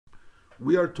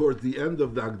We are towards the end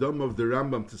of the Akdama of the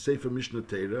Rambam to Sefer Mishnah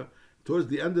Torah. Towards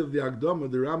the end of the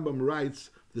Akdama, the Rambam writes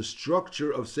the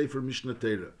structure of Sefer Mishnah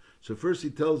Torah. So first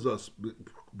he tells us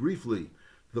briefly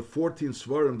the 14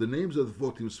 Svarim, the names of the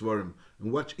 14 Svarim,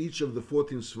 and what each of the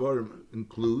 14 Svarim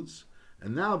includes.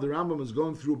 And now the Rambam is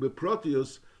going through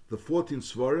Beprotius, the 14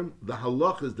 Svarim, the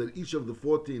halachas that each of the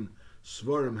 14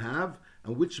 Svarim have,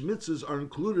 and which mitzvahs are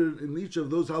included in each of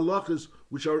those halachas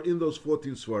which are in those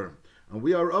 14 Svarim. And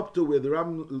we are up to where the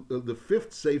Rambam, the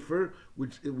fifth Sefer,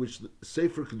 which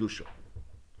Sefer Kedusha.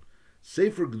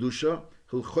 Sefer Kedusha,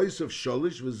 Hilchos of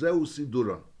Sholish, V'zeu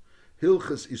Siduran.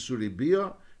 Hilchos Isuri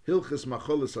Bia, Hilchos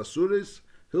Macholes Asuris,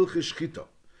 Hilchos Shchita.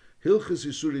 Hilchos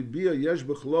Isuri Bia, Yesh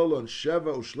Bechlolon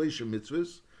Sheva Ushleisha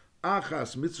Mitzvahs,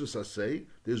 Achas Mitzvahs Asay,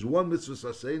 there's one Mitzvahs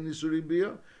Asay in Isuri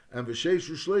Bia, and V'sheish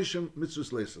Ushleisha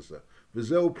Mitzvahs Leisasa.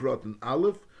 V'zeu Proton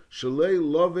Aleph, Shalei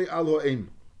Love Al Ho'em.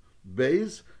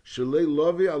 Beis, Shalei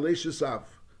Lovi Alei Shesav.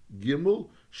 Gimel,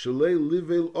 Shalei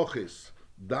Livel Oches.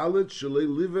 Dalet, Shalei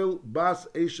Livel Bas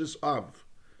Eshes Av.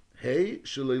 Hey,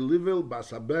 Shalei Livel Bas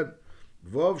Haben.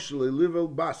 Vov, Shalei Livel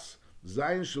Bas.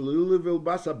 Zayin, Shalei Livel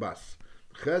Bas Abbas.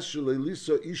 Ches, Shalei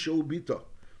Lisa Isha Ubita.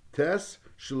 Tes,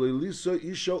 Shalei Lisa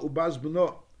Isha Ubas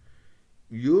Beno.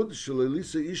 Yud, Shalei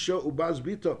Lisa Isha Ubas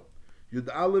Bita. Yud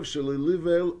Aleph, Shalei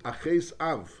Livel Aches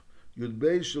Av. Yud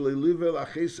Beis Shalei Livel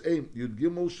Aches Eim. Yud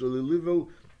Gimel Shalei Livel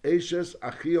Eshes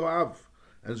Achi Av.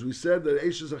 As we said, that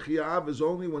Eshes Achi Av is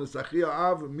only when it's Achi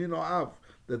Av Mino Av,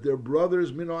 that they're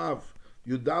brothers Mino Av.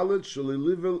 Yud Dalet Shalei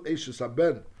Livel Eshes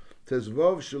Haben.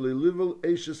 Tezvov Shalei Livel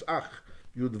Eshes Ach.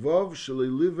 Yud Vov Shalei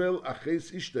Livel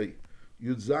Aches Ishtei.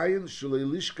 Yud Zayin Shalei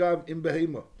Lishkav Im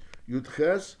Behema. Yud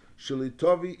Ches Shalei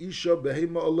Tovi Isha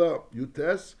Behema Olah. Yud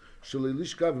Tes Shalei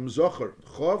Lishkav Im Zocher.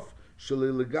 Chof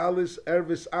Shalei Legalis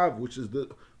Ervis Av, which is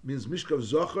means Mishkav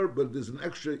Zocher, but there's an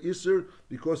extra Isser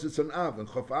because it's an Av. And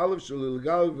Chof Aleph Shalei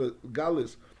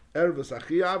Legalis Ervis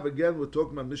Achi Av, again we're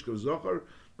talking about Mishkav Zocher,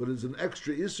 but it's an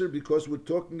extra Isser because we're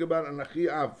talking about an Achi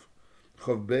Av.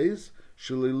 Chof Beis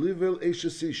Shalei Livel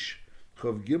Eshesish.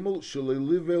 Chof Gimel Shalei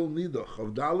Livel Nida.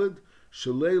 Chof Daled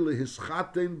Shalei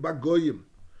Lehischaten Bagoyim.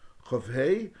 Chof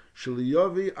Hei Shalei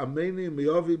Yovi Ameni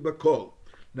Meyovi Bakol.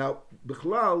 Now,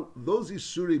 Bichlal, those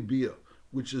Isuri Bia,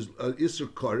 which is Isur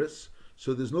Koris,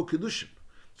 so there's no Kedushin.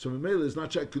 So Memele is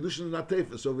not Kedushin is not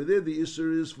Tefes. Over there, the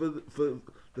Isur is for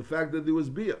the fact that there was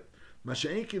Bia.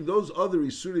 Masha'enkin, those other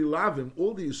Isuri Lavim,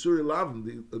 all the Isuri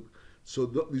Lavim, so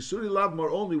the Isuri Lavim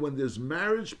are only when there's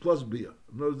marriage plus Bia.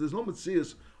 In other words, there's no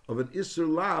Metzias of an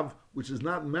Isur Lav, which is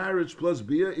not marriage plus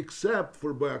Bia, except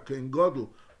for by a Kohen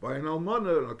Gadol, by an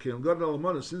Almana, a Kohen Gadol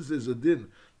Almana, since there's a din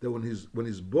that when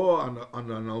he's bo on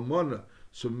an almana,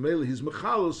 so mainly he's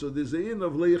mechalel, so there's a in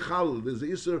of leichalel, there's a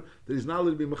isser that he's not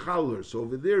allowed to be mechaler. So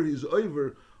over there he's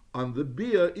over on the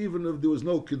bia, even if there was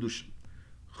no kiddushin.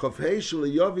 Chavhei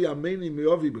sheleyavi ameni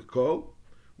meyavi bekol,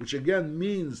 which again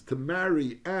means to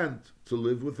marry and to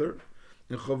live with her.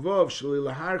 And chavav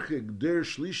shelelaharchik der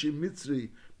shlishi mitzri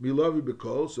milavi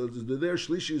bekol. So the der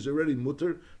shlishi is already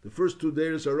mutter. The first two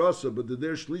ders are rasa, but the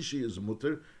der shlishi is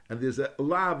mutter. And there's a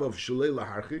lav of shalei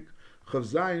laharchik. Chav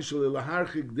zayin shalei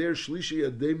laharchik der shlishi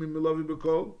ademi milavi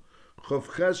bekol. Chav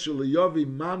ches shalei yavi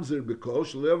mamzer bekol.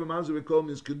 Shalei yavi mamzer bekol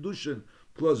means kedushin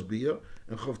plus bia.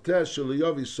 And chav tes shalei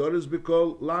yavi saris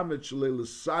bekol. Lamed shalei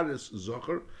lesaris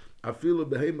zocher. Afilu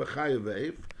behema chayav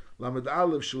eif. Lamed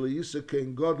aleph shalei yisa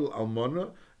kein godel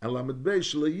almona. And lamed bey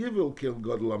shalei yivil kein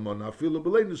godel almona. Afilu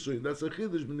belei nesuyin. That's a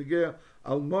chiddush b'negea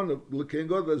almona kein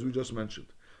godel, as we just mentioned.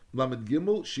 Lamed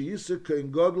Gimel, Sheyisa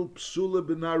Kohen Gadol Psula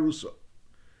Benarusa.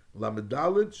 Lamed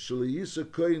Dalet,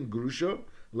 Sheyisa Kohen Grusha.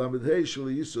 Lamed Hey,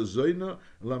 Sheyisa Zoyna.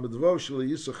 Lamed Vav,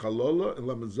 Sheyisa Chalola. And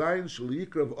Lamed Zayin,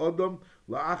 Sheyikrav Odom,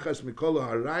 La'achas Mikola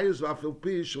Harayas, Vafil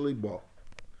Pi, Sheybo.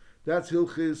 That's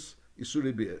Hilchis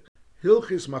Isuri Bia.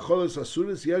 Hilchis Macholes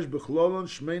Asuris, Yesh Bechlolon,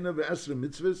 Shmeina Ve'esre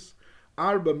Mitzvahs,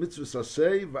 Arba Mitzvahs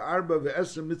Asay, Ve'arba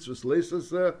Ve'esre Mitzvahs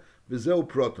Leisasa, V'zeu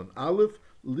Proton. Aleph,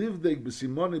 Livdeg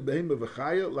b'simoni behema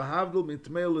v'chaya lahavdol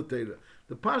mitmei l'teira.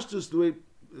 The pashtus,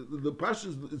 the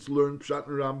pashtus it's learned pshat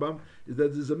in Rambam is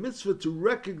that there's a mitzvah to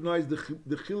recognize the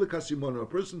chilek hasimonim. A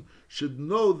person should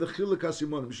know the chilek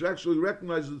hasimonim. He should actually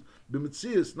recognize it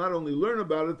b'mitzias, not only learn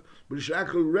about it, but he should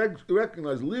actually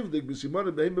recognize livdeg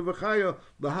b'simoni behema v'chaya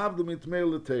lahavdol mitmei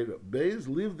l'teira. Beis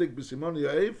livdeg b'simoni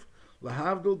ha'ef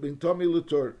lahavdol b'intomi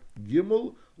l'tor.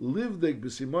 Gimel livdeg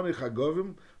b'simoni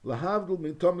chagovim lahavdol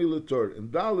b'intomi l'tor.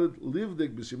 And Dalet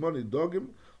livdeg b'simoni dogim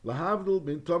lahavdol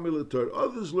b'intomi l'tor.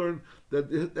 Others learn that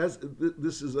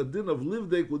this is a din of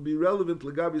livdeg would be relevant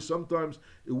legabi. Sometimes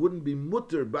it wouldn't be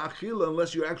mutter ba'achila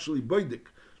unless you're actually boidik.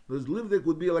 Because livdeg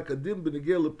would be like a din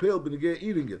b'negei lepel b'negei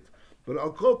eating it. But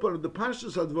Al Kolpar, the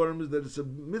Pashtus Advarim is that it's a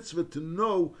mitzvah to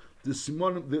know the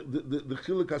Simonim, the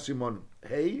Chiluk HaSimonim.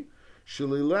 Hey,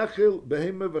 Shalilechel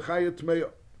Behema V'chaya Tmeya.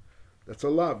 That's a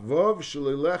lot. Vav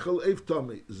Shalilechel Eif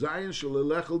Tomi. Zayin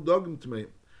Shalilechel Dogim Tmeya.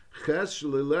 Ches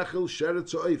Shalilechel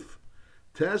Sheretz Oif.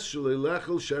 Tes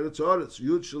Shalilechel Sheretz Oretz.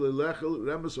 Yud Shalilechel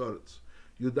Remes Oretz.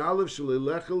 Yud Aleph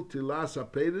Shalilechel Tilas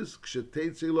HaPeris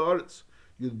Ksheteitzi L'Oretz.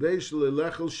 Yud Bei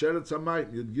Shalilechel Sheretz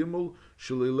HaMayim. Yud Gimel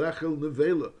Shalilechel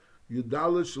Nevela.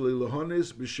 Yudalet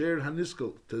Shalilahonis B'Sher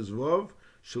Haniskel. Tezvav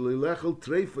Shalilechel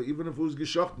Treifa, even if it was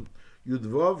geschochten.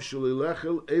 Yudvav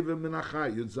Shalilechel Eva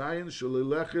Menachai. Yudzayin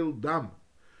Shalilechel Dam.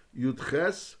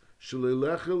 Yudches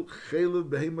Shalilechel Chelev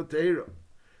Behema Teira.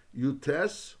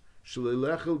 Yutes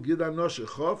Shalilechel Gid Anoshe.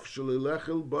 Chof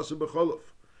Shalilechel Basa B'Cholov.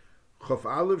 Chof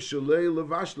Aleph Shalei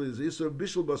Levashli is Isar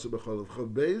Bishel Basa B'Cholov.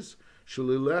 Chof Beis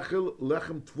Shalilechel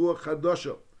Lechem Tvua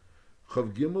Chadosha.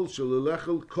 Chav Gimel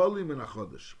Shalilechel Koli Min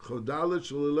HaChodesh. Chav Dalet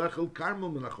Shalilechel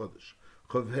Karmel Min HaChodesh.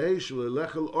 Chav Hei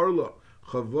Shalilechel Orla.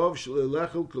 Chav Vav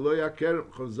Shalilechel Koloi HaKerem.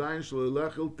 Chav Zayin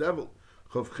Shalilechel Tevel.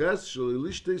 Chav Ches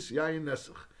Shalilishtes Yayin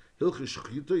Nesach. Hilchis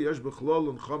Shchita Yesh Bechlol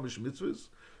and Chomish Mitzvahs.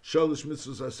 Shalish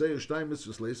Mitzvahs Aseh Ushtay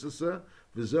Mitzvahs Leisaseh.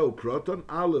 V'zeu Proton.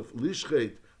 Aleph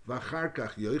Lishchet V'achar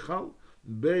Kach Yoichal.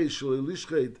 Beis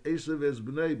Shalilishchet Esav Es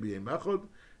B'nei B'yem Echod.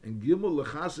 And Gimel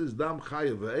Lechasis Dam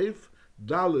Chaya V'eif.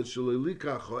 Dalet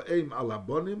Shalilika Cho'eim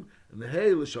Alabonim, and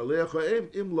Hey L'Shalei Cho'eim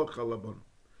Im Loch Alabonim.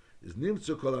 Is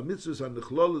Nimtzu Kol HaMitzvahs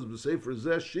HaNechlolas B'Sefer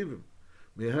Zeh Shivim,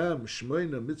 Mehem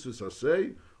Shmoina Mitzvahs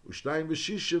Hasei, Ushtayim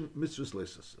V'Shishim Mitzvahs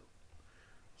Leisaseh.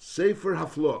 Sefer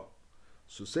Haflo.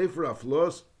 So Sefer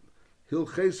Haflo,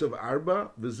 Hilches of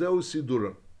Arba, V'Zeu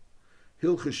Siduram.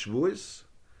 Hilches Shvuis,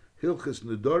 Hilches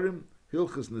Nedorim,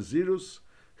 Hilches Nazirus,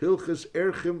 Hilches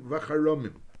Erchim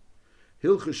V'Charomim.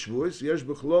 Hilchas Shvuos, yesh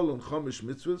bechlol and chomish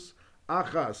mitzvahs,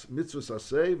 achas mitzvahs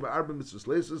aseh, v'arba mitzvahs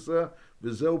leisaseh,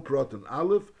 v'zeu proton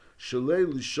aleph,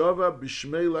 shalei lishova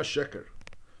b'shmei lasheker.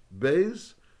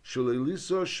 Beis, shalei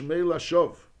liso shmei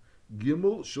lashov.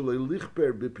 Gimel, shalei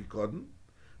lichper b'pikodin.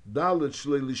 Dalet,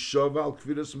 shalei lishova al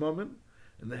kviras momen.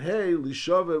 And hey,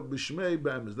 lishova b'shmei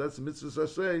b'emes. That's mitzvahs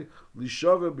aseh,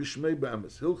 lishova b'shmei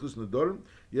b'emes. Hilchas nedorim,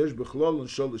 yesh bechlol and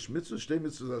sholish mitzvahs, shtei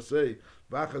mitzvahs aseh,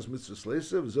 v'achas mitzvahs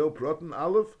leisev, zeu proton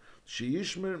aleph,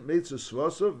 sheyishmer mitzvahs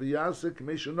svosav, v'yasek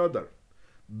meisha nodar.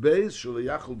 Beis,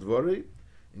 shaleyachol dvorei,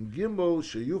 and gimel,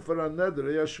 sheyufar ha-neder,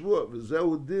 yashvua,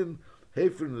 v'zeu din,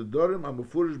 hefer nedorim,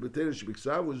 ha-mufurish b'teresh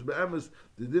b'ksav, which b'emes,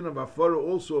 the din of Afara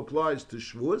also applies to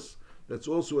shvuas. That's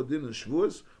also a din in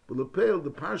shvuas. But Lepel,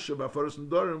 the parsha of Afaras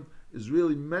Nedorim, is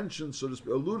really mentioned, so to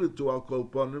speak, alluded to Al Kol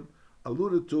Ponim,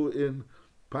 alluded to in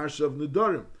parsha of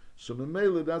Nedorim. So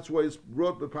Memele, that's why it's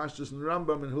brought by Pashtus and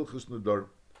Rambam in Hilchas Nedorim.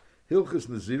 Hilchas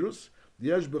Nazirus,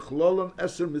 Yesh Bechlolon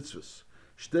Eser Mitzvahs.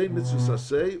 Shtei Mitzvahs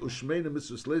Aseh, Ushmeina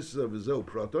Mitzvahs Leisah V'zeu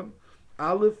Proton.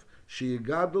 Aleph,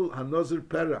 Sheyigadol HaNozir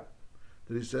Pera.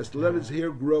 That he says, let his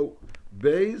hair grow.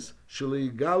 Beis,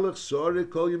 Sheleyigalach Soare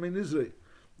Kol Yemein Izrei.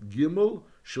 Gimel,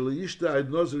 Shaliyishta Ad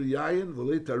Nozer Yayin,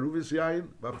 V'lei Taruvis Yayin,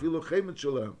 V'afilo Chemet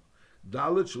Shalem.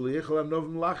 Dalet, Shaliyechel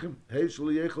Anovim Lachim, Hey,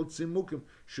 Shaliyechel Tzimukim,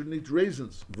 shouldn't eat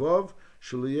raisins. Vav,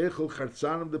 Shaliyechel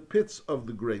Chartzanim, the pits of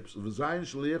the grapes. V'zayin,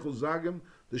 Shaliyechel Zagim,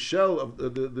 the shell of the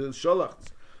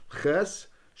sholachts. Ches,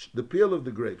 the peel of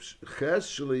the grapes. Ches,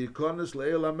 Shaliyikonis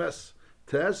Le'el Ames.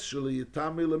 Tes,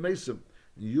 Shaliyitami Lemesim.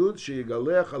 Yud,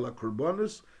 Sheyigaleach Ala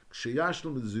Korbonis, so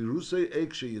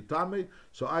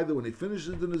either when he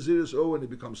finishes the Nazirus or when he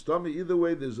becomes tummy, either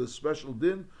way there's a special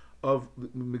din of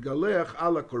Megaleach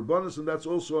ala Korbanos, and that's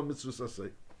also a mitzvah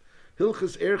aseh.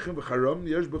 Hilchas Erchim v'charom,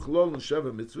 yesh bechlol and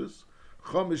sheva mitzvahs,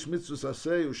 chomish mitzvahs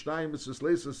aseh, ushnayim mitzvahs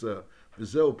leisaseh,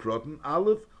 v'zeu proton,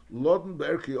 aleph, loden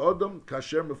be'erki odom,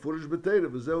 kasher mefurish b'teira,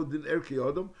 v'zeu din erki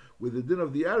odom, where the din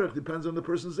of the erech depends on the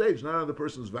person's age, not on the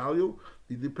person's value.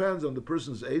 It depends on the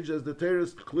person's age, as the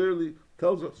Teirus clearly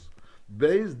tells us.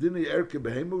 Beis dini erke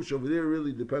behemu, which over there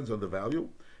really depends on the value.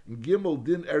 And Gimel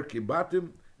din erke batim,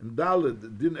 and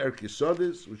Daled din erke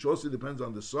sodis, which also depends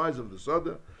on the size of the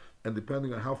soda, and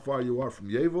depending on how far you are from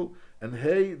Yevel. And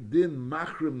Hey din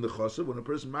machrim nechosav, when a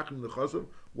person machrim nechosav,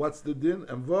 what's the din?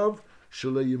 And Vav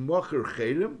shalei yimocher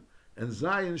cherim, and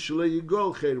Zayin shalei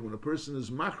yigol cherim, when a person is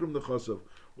machrim nechosav,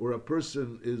 or a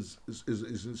person is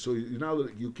so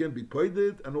you can't be paid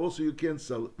it, and also you can't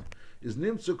sell it. Is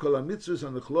nimtzu kol ha-mitzvahs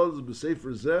ha-nechlolos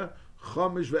b'sefer zeh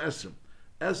chomish ve'esrim.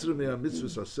 Esrim mea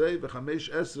mitzvahs aseh v'chamesh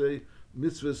esrei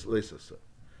mitzvahs leisaseh.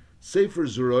 Sefer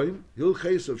Zeroim,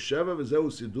 Hilches of Sheva v'zeu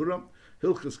Siduram,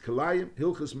 Hilches Kalayim,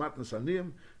 Hilches Matnas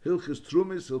Aniyim, Hilches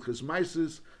Trumis, Hilches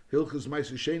Maisis, Hilches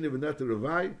Maisis Sheni v'neter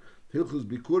Ravai, Hilchus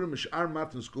Bikurim, Mish'ar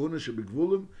Matnas Kohuna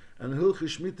Shebegvulim, and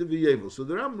Hilchus Shmita V'Yevel. So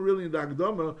the Ram really in the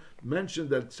Akdama mentioned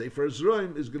that Sefer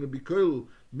Zroim is going to be koil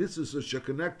mitzvahs which are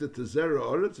connected to Zera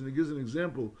Oretz, and he gives an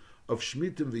example of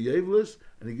Shmitim V'Yevelis,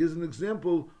 and he gives an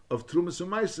example of Trumas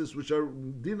Amaisis, which are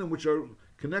dinim, which are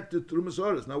connected to Trumas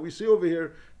Oretz. Now we see over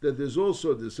here that there's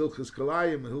also the Hilchus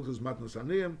Kalayim and Hilchus Matnas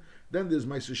Aniyim, then there's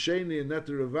Ma'aser Sheni and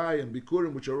Neter Ravai and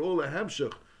Bikurim, which are all a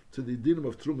hemshech to the dinim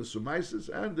of Trumas Amaisis,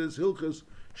 and there's Hilchus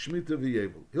Shmita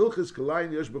V'Yevel. Hilchus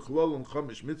Kalayim Yesh B'chlol and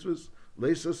Chomish Mitzvahs,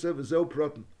 Leisasev V'zeu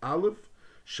Proten Aleph,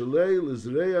 Shalei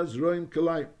Lizreya Zroim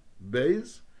Kalayim,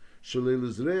 Beis, Shalei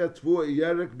Lizreya Tvua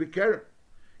Yerek B'Kerem,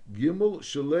 Gimel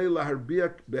Shalei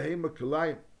Laharbia Behema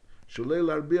Kalayim, Shalei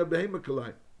Laharbia Behema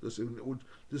Kalayim. This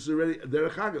is already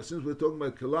Derech Hagav, since we're talking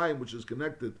about Kalayim, which is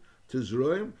connected to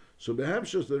Zroim, so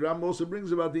Behemshus, the Ram also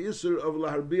brings about the Isser of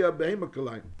Laharbia Behema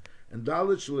Kalayim. And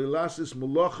Dalit Shalei Lasis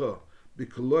Mulacha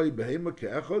B'Kaloi Behema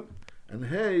Ke'echad, and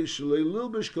Hey Shalei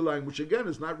Lilbish Kalayim, which again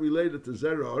is not related to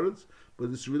Zera Oretz, but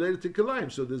it's related to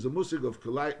Kalayim. So there's a musig of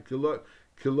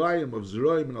Kalayim of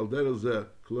Zroim and Alder Zeh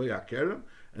Kaloi Akerem,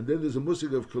 and then there's a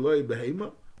musig of Kaloi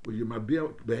Behema, where you might be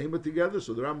Behema together.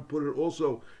 So the Ram put it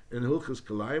also in Hilchas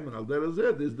Kalayim and Alder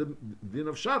Zeh. There's the din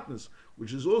of Shatnez,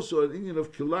 which is also an Indian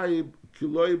of Kaloi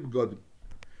B'Godim.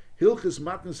 Hilchas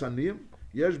Matnas Aniyim,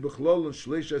 Yesh B'Chlol and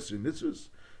Shleish Esri Mitzvahs,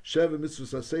 Sheva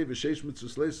Mitzvahs Aseh V'Sheish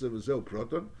Mitzvahs Leisa V'Zeu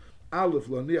Proton, Aleph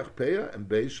Laniach Peya, and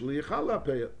Beis Shliachala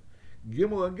Peya.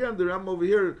 Gimel, again, the Ram over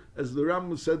here, as the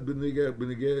Ram said, Benigeh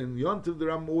in Yontiv, the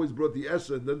Ram always brought the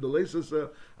Esa, and then the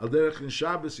Leisa, Alderech in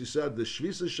Shabbos, he said the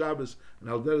Shvisa Shabbos, and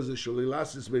Alderech is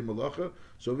Shalilasis Bei Malacha.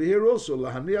 So over here also,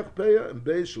 Lahaniach Peya, and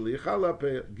Beis Shliachala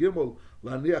Peya. Gimel,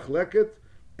 Lahaniach Leket,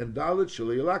 and Dalit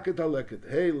Shlialaket HaLeket.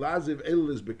 Hey, Laziv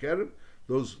Elilis Bekerem,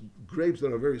 those grapes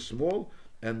that are very small,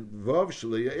 and Vav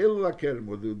Shlia'el Lakerem,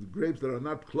 or the grapes that are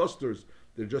not clusters,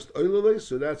 they're just oililis,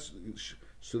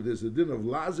 so there's a din of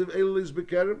laziv eilis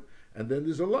bekerem, and then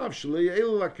there's a lav shalei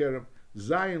eil lakerem.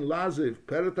 Zayin laziv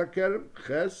peret hakerem,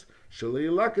 ches shalei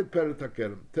laket peret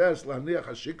hakerem. Tes laniach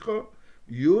hashikha,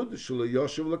 yud shalei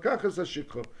yoshev lakachas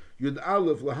hashikha. Yud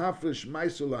aleph lahafresh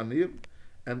maisul aniyim,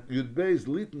 and yud beis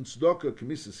litin tzedakah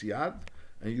k'mises yad,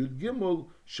 and yud gimel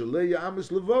shalei ya'amis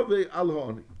levavei al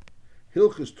ha'oni.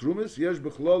 Hilchus trumis yesh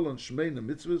b'chlol on shmeina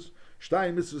mitzvahs,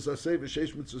 shtay mitzvahs aseh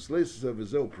v'sheish mitzvahs leisah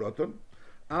v'zeu proton.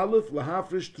 Aleph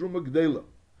lahafresh truma gdela,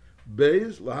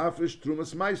 Beis lahafresh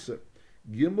trumas meiser,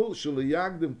 Gimel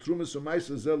shaliyagdim trumas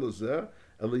meiser zelazeh,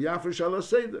 eliyafresh ala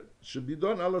seder, should be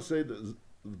done ala seder.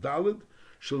 Dalid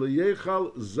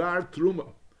shaliyechal zar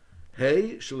truma,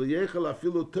 Hey shaliyechal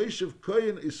afilu teishev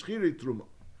koyin ischiri truma,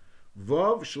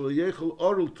 Vav shaliyechal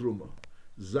oral truma,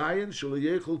 Zayin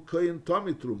shaliyechal koyin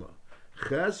tomi truma,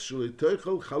 Ches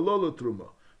shaliyechal chalola truma.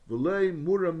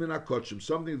 Mura min hakochim,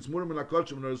 something that's mura min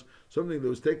hakochim, something that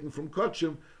was taken from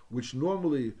kochim, which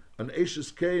normally an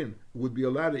Eishes Kain would be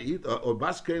allowed to eat, or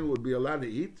Bas Kain would be allowed to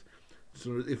eat,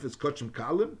 so if it's kochim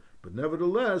kalim, but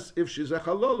nevertheless, if she's a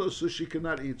halola, so she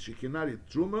cannot eat. She cannot eat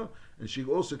truma, and she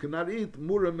also cannot eat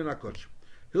mura min hakochim.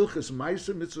 Hilchas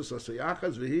Maisa mitzvahs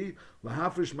asayachas v'hi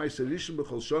lahafresh Maisa Rishon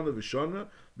b'chol shana v'shana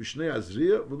b'shnei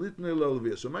azriya v'litnei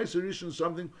l'alviyah. So Maisa Rishon is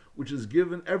something which is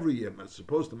given every year, as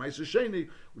opposed to Maisa Sheni,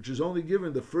 which is only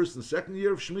given the first and second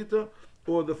year of Shemitah,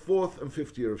 or the fourth and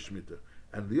fifth year of Shemitah.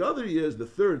 And the other years, the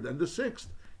third and the sixth,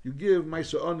 you give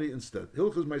Maisa Oni instead.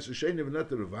 Hilchas Maisa Sheni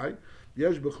v'neter Ravai,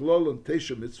 yesh b'chlol and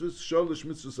teisha mitzvahs, sholish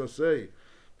mitzvahs asay,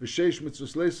 v'sheish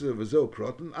mitzvahs leisa v'zeu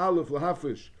proton, aleph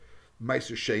lahafresh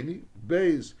Meiser Sheni,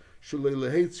 Beis Shalei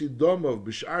Lehetzi Domov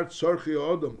B'Shar Tzarchi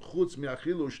Odom Chutz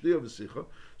Mi'achilu Shtia V'Sicha.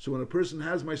 So when a person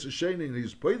has Meiser Sheni and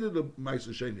he's paid the Meiser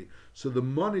Sheni, so the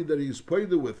money that he's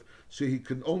paid with, so he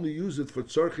can only use it for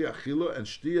Tzarchi Achila and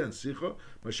Shtia and Sicha.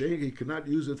 Mashiach, he cannot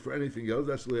use it for anything else.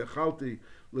 That's Le'achalti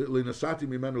Le'nasati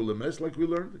Mimenu Lemes, like we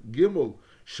learned. Gimel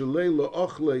Shalei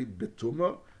Le'ochlei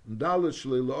Betuma, Dalet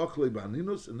Shalei Le'ochlei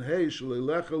B'Aninus, and Hey Shalei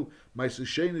Lechel Meiser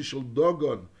Sheni Shal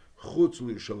Dogon Chutz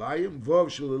L'Yushalayim, Vav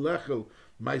Shalilechel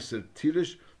Meiser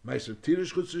Tirish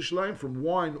Chutz L'Yushalayim. From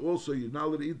wine also you're not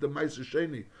allowed to eat the Meiser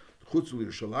Sheni Chutz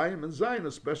L'Yushalayim, and Zayin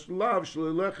a special lav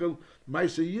Shalilechel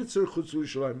Meiser Yitzer Chutz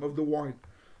L'Yushalayim, of the wine,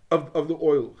 of the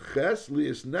oil. Ches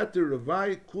Lias Neter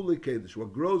Ravai Kuli Kedesh,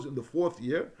 what grows in the fourth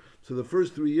year. So the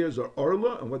first 3 years are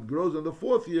Orla, and what grows in the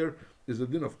fourth year is the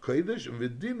din of Kedesh, and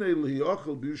V'dinei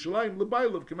L'Yachel B'Yushalayim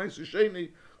L'Bailav K'Meiser Sheni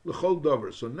L'chol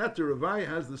Dover. So Neter Ravai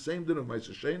has the same din of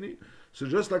Meiser Sheni. So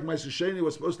just like Meiser Sheni,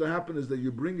 what's supposed to happen is that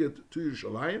you bring it to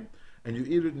Yerushalayim, and you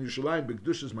eat it in Yerushalayim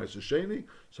b'Kedushas Meiser Sheni.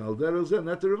 So Al Derech Zeh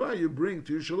Neter Ravai you bring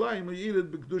to Yerushalayim and you eat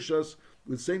it b'Kedushas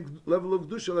with the same level of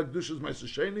Kedusha like Kedushas Meiser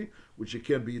Sheni, which it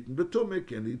can't be eaten b'Tumik,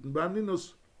 can't be eaten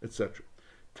b'Aninus, etc.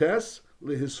 Tes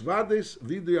lehisvades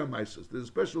vidui amaises. There's a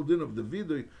special din of the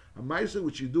vidui amaisa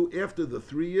which you do after the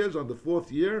 3 years. On the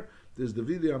 4th year, there's the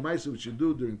vidui amaisa which you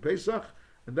do during Pesach,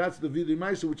 and that's the vidui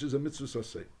amaisa which is a mitzvah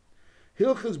saseh.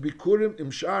 Hilchas bikurim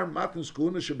im shar matins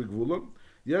kuhuna shebegvulon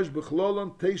yesh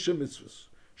bechlolon teisha mitzvahs.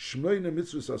 Shmoyne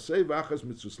mitzvahs saseh v'achas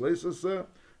mitzvahs leisaseh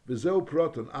v'zeu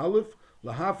proton aleph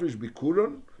lahafrish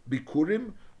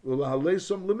bikurim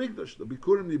Ulahalesom lemigdash. The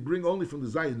bikurim you bring only from the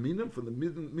zayin minim, from the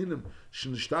minim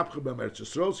shenishtabche b'Eretz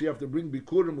Yisrael. So you have to bring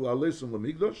bikurim ulahalesom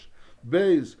lemigdash.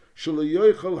 Beis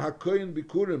shelayoichel hakoyin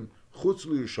bikurim chutz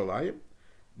liyushalayim.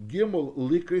 Gimel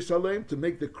likris aleim, to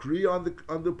make the kriya on the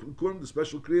bikurim, the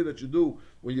special kriya that you do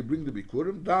when you bring the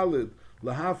bikurim. Dalid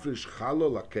lahafrish chala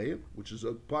lakein, which is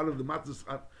a part of the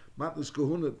matnas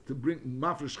kahuna, to bring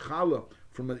mafresh chala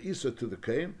from an isa to the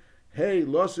kain. Hey,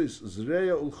 losis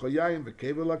zreya ulchayim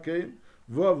v'kevel hakein,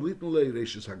 vav litn lei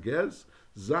reishis hagez,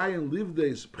 zayin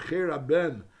livdeis pcher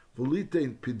aben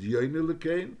v'litein pidyoyne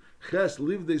lekein, ches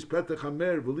livdeis petach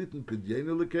hamer v'litein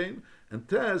pidyoyne lekein, and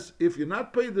tes, if you're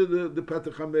not paid the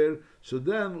petach hamer, so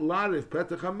then larif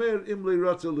petach hamer im lei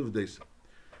ratza livdeis.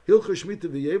 Hilcha shmita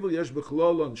v'yevel yesh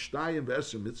bechlolon shtayim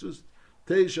v'eser mitzvahs,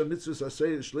 teisha mitzvahs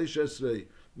asay shleish esrei,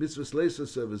 mitzvahs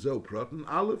leisaseh v'zeu proton,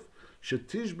 aleph,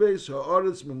 Shetishbeis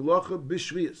ha'aretz memlocha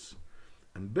b'shvius,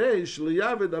 and beis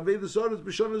sheyaved avedus ha'aretz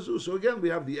b'shana zu. So again, we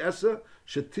have the esa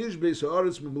shetishbeis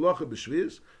ha'aretz memlocha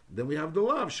b'shvius. Then we have the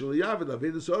lav sheyaved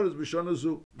avedus ha'aretz b'shana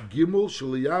zu. Gimel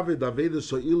sheyaved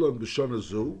avedus ha'ilon b'shana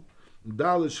zu.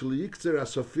 Dalet sheyikzer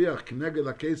asafiach kneged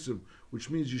hakesim, which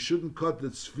means you shouldn't cut the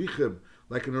tzvichim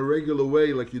like in a regular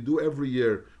way, like you do every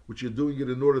year, which you're doing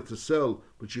it in order to sell,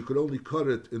 but you could only cut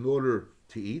it in order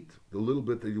to eat, the little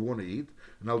bit that you want to eat.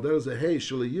 And al der is a hey,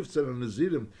 shalei yiftzar and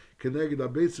nazirim keneged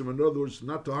abetzim. In other words,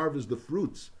 not to harvest the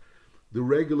fruits the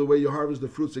regular way you harvest the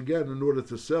fruits again in order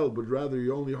to sell, but rather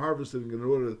you're only harvesting in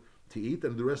order to eat,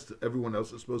 and the rest, everyone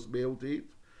else is supposed to be able to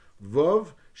eat.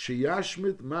 Vav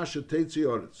sheyashmit masha teitzi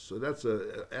oretz. So that's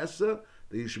a essa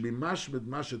that you should be mashmit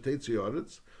masha teitzi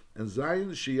oretz, and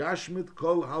zayin sheyashmit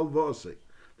kol halvosei.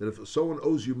 That if someone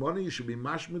owes you money, you should be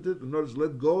mashmit it, in order to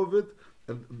let go of it,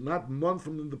 and not mon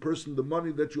from the person the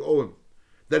money that you owe him,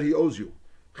 that he owes you.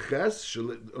 Ches,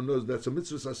 that's a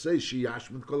mitzvah saseh,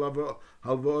 sheyashmit kol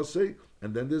halvosei,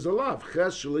 and then there's a lav.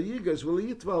 Ches sheleyigas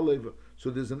v'leyitva haleva. So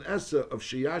there's an essa of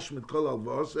sheyashmit kol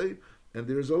halvosei, and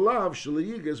there is a lav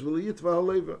sheleyigas v'leyitva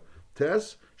haleva.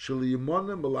 Tes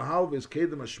sheleyimonim malahalves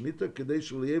kedem hashmita kedei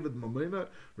sheleyevet mamena.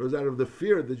 Because out of the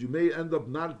fear that you may end up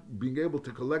not being able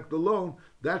to collect the loan,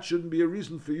 that shouldn't be a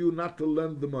reason for you not to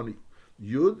lend the money.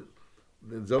 Yud,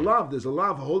 there's a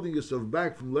lav holding yourself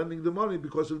back from lending the money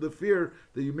because of the fear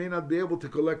that you may not be able to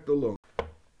collect the loan.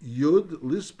 Yud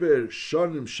lisper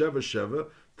shonim sheva sheva,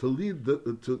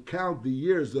 to count the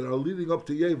years that are leading up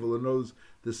to Yovel, and those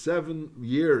the 7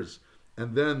 years,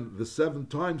 and then the 7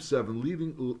 times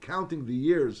 7, counting the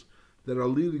years that are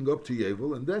leading up to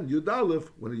Yovel, and then Yud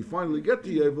Aleph, when you finally get to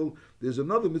Yovel, there's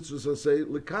another mitzvah that say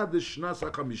lekadish shnas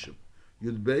hachamishim.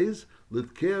 Yud Beis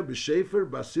litkea b'shefer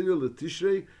basira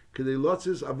letishrei kedei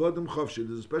lotzis avodim chavshi.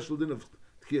 There's a special din of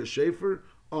tkea shefer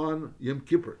on Yom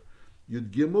Kippur.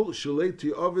 Yud Gimel shalei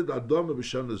ti'ovid adoma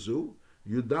b'shana zu.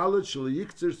 Yud Dalet shalei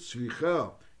yikzer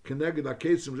tzvicha keneged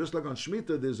hakesim. Just like on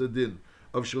Shemitah, there's a din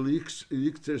of shalei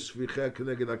yikzer tzvicha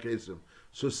keneged hakesim.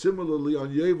 So similarly on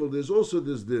Yovel, there's also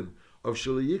this din of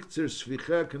shalei yikzer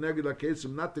tzvicha keneged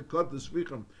hakesim, not to cut the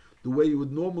tzvichim the way you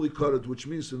would normally cut it, which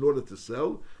means in order to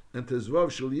sell. And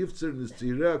tezvav shalei yifzer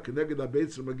nitzireh keneged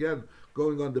habeitzim, again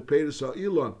going on the Perek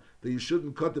ha'ilon, that you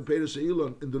shouldn't cut the Perek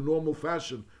ha'ilon in the normal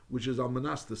fashion, which is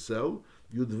almanas to sell.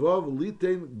 Yudvav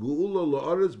litein geula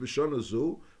la'aretz b'shana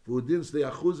zu, v'udin stei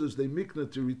achuzas they mikna,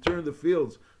 to return the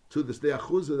fields to the stei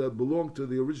achuzah that belonged to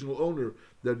the original owner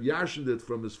that yashened it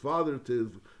from his father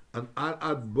to an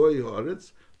ad boy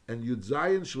haaretz. And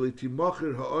Yudzayin shalei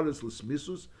timocher haaretz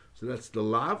l'smisus. So that's the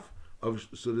lav of.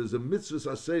 So there's a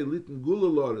mitzvah asay litin gula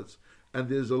la'aretz, and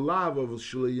there's a lav of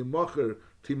shalei timocher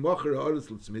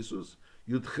haaretz l'smisus.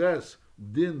 Yudches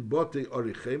din bote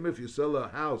arichema, if you sell a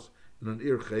house in an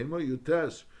ir chema.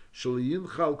 Yutes shalei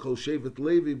yinchal kol shevet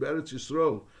Levi be'eretz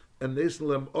Yisrael, and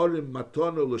neslem orim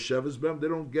matana l'sheves bem. They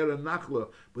don't get a nachla,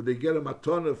 but they get a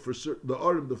matana for the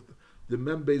orim, the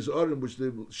membez orim, which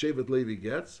the shevet Levi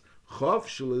gets. Chav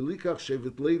shalei likach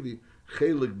shevet Levi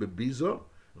chelik bebiza.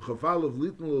 Chafal of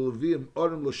litn leviim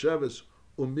orim l'sheves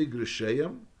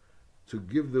umigresheim, to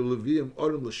give the leviim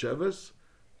orim l'sheves.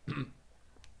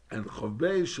 And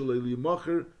chavbei shalei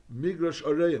limacher migrash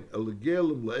areim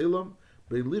elegelim le'elam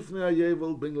bein lifnei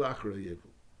hayevel bein lachar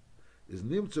hayevel. Is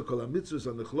nimtzu kol hamitzvos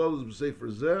and the chlolos b'sefer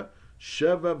zeh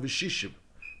sheva v'shishim.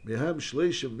 Mehem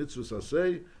shleishim mitzvahs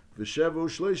asay, v'sheva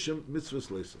u'shleishim mitzvahs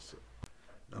leisasay.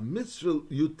 Now, mitzvah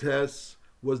yutes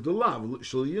was the lav.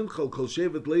 Shel yinchal kol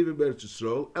shevet levi beretz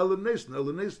Yisrael.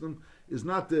 Elanesn is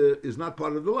not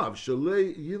part of the lav. Shel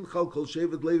yinchal kol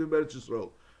shevet levi beretz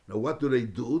Yisrael. Now, what do they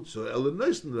do? So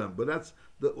elanesn them. But that's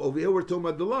over here. We're talking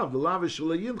about the lav. The lav is shel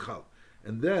yinchal,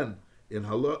 and then in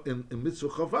mitzvah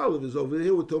chafalev is over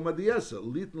here. We're talking about the yesa.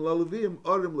 Litin lalavim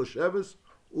arim l'sheves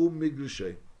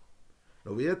u'migrishay.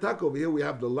 Over here we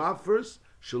have the lav first.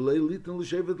 Shalei litin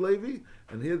l'shevet Levi,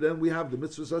 and here then we have the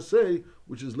mitzvah asay,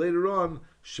 which is later on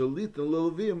shalitin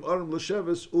l'levim arim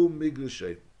l'sheves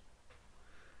u'migrishay.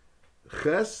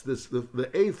 Ches, the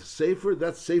eighth sefer,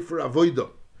 that's sefer avoida.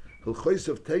 Hilchos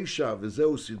of Teisha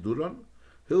v'zeu siduran,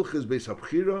 hilchos beis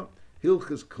habchira,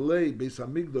 hilchos klei beis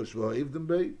hamigdosh v'ha'ivdim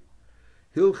bei,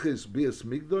 hilchos beis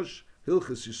migdosh,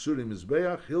 hilchos yisurim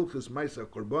mizbeach, hilchos ma'isa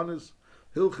korbanis,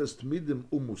 hilchos tmidim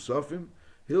u'musafim,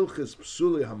 hilchos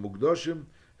psuli hamugdoshim,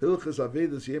 hilchos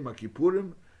avedas yom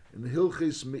kippurim, and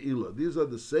hilchos meila. These are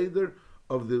the seder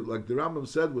of the, like the Rambam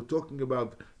said, we're talking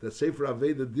about that Sefer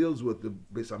Aveda deals with the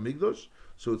Beis Hamikdash.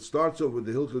 So it starts off with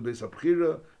the hilchos Beis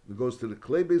Habchira, it goes to the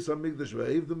Klei Beis Hamikdash,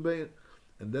 ve'evdim bein,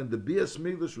 and then the Bias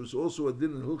Mikdash was also a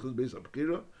din in hilchos Beis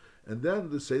Habchira, and then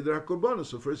the Seder HaKorbanos.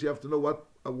 So first you have to know what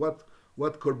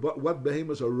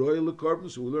behemoths are royal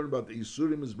korbanos. So we learn about the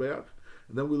Yisurim Mizbeach,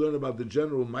 and then we learn about the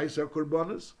general Ma'aser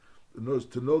Korbanos.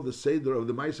 To know the Seder of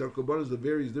the Ma'aser Korbanos, the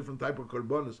various different type of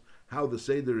Korbanos, how the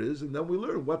Seder is, and then we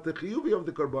learn what the Chiyuvi of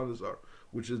the Korbanos are,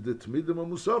 which is the Tmidim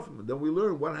and Musafim. And then we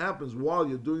learn what happens while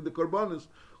you're doing the Korbanos,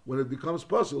 when it becomes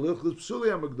possible, Hilchos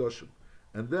Psuli HaMikdoshim.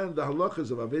 And then the halachas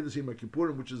of Avedas Yom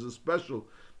Kippurim, which is a special,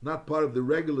 not part of the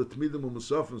regular Tmidim and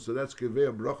Musafim, so that's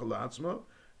Kevei Bracha La'atzma.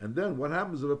 And then what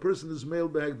happens if a person is male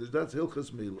behegdish, that's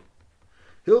Hilchos Mila.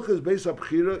 Hilchos Beis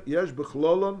Habchira, Yesh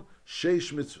B'chlolon,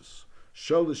 Sheish Mitzvahs.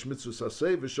 Sholish mitzvahs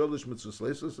asay, v'sholish mitzvahs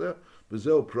leisaseh,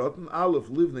 v'zeu proton, aleph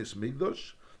livnes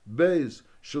migdosh, beis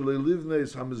shalei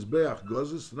livnes hamizbeach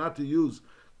gozes, not to use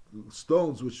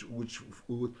stones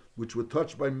which were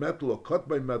touched by metal or cut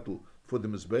by metal for the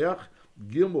mizbeach.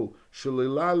 Gimel shalei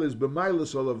lales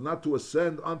b'mailas olav, not to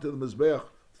ascend onto the mizbeach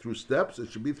through steps, it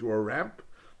should be through a ramp.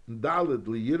 Dalet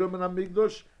liyiram in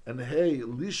hamigdosh, and hey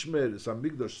lishmer is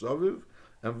hamigdosh soviv.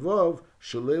 And Vav,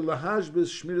 Shalei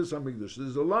Lahashbis Shmiras HaMikdash.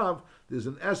 There's a lav, there's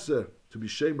an Eser to be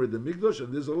Shemer the Mikdash,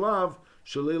 and there's a lav,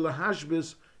 Shalei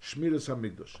Lahashbis Shmiras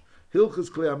HaMikdash.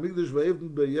 Hilchas Klei HaMikdash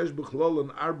V'evden Be'yesh B'chlol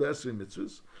and Arba Esrei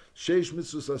Mitzvahs, Sheish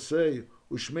Mitzvahs Asei,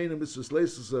 U'shmeina Mitzvahs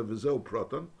Leisasa V'zeu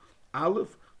Proton,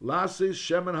 Aleph, Laseis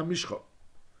Shemen HaMishcha,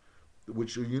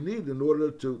 which you need in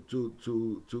order to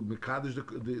mekadosh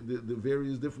the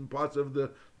various different parts of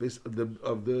the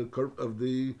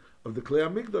Klei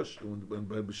Hamikdash. When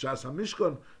by B'shas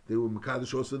Hamishkan, they were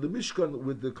mekadosh also the Mishkan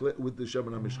with the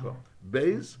Shemen Hamishkan.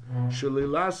 Beis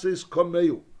shelilasis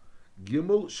komeu,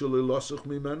 Gimel shelilosach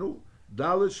mimenu,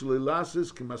 Dalet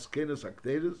shelilasis kimaskenes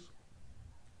akteres,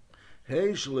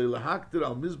 Hey shelilahakter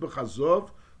al mizbech hazov.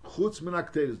 Chutz min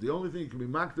akteres. The only thing you can be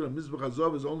makter on mizbech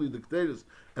hazov is only the kteres,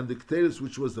 and the kteres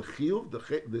which was the chiyuv,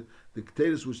 the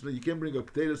kteres which you can't bring a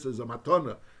kteres as a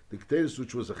matona, the kteres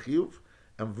which was a chiyuv,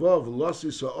 and vav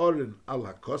losi sa'orin al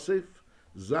hakosef,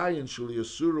 zayin shel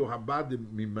yasuru habadim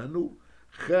mimenu,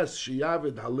 ches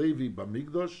sheyaved halevi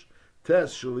b'migdosh,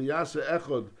 tes shel yase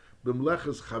echod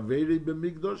b'mleches chaveri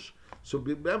b'migdosh. So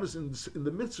in the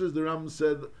mitzvahs, the Ram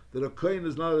said that a kohen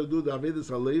is not allowed to do the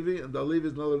Avedis HaLevi, and the Levi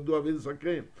is not allowed to do Avedis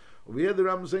HaKohen. Over here, the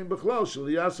Ram is saying, B'chlal,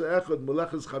 Shaliyasa Echad,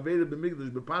 Meleches Chaveri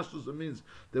B'migdash, B'pashtus, it means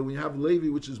that we have Levi,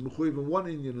 which is Mechuyev in one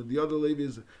Inyan, and the other Levi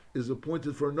is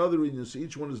appointed for another Inyan, so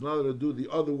each one is not allowed to do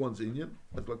the other one's Inyan.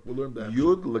 That's like we'll learn that.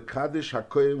 Yud Lekadesh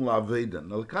HaKohen La'aveda.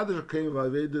 Now, Lekadesh HaKohen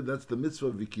La'aveda, that's the mitzvah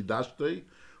of Vikidashtei.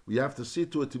 We have to see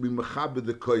to it to be Mechabed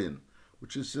the Kohen,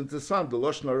 which is interessant. The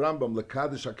Lashon Rambam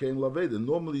Lekadesh HaKohen La'aveda.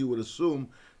 Normally, you would assume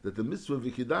that the mitzvah of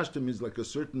Vikidashta means like a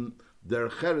certain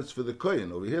derech eretz for the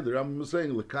kohen. Over here, the Rambam is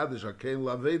saying Lekadesh HaKohen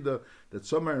La'aveda, that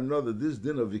somehow or another this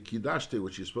din of Vikidashta,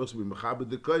 which is supposed to be Mechabed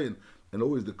the Kohen, and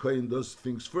always the kohen does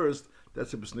things first.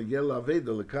 That's a B'snegel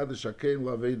La'aveda, Lekadesh HaKohen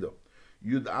La'aveda.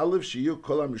 Yud Aleph Shiyu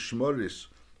Kol HaMishmoris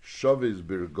Shavis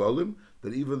Birgolim.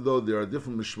 That even though there are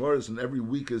different mishmaris and every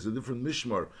week is a different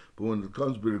mishmar, but when it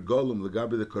comes birgolim,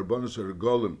 legabe the karbanos or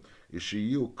regolim,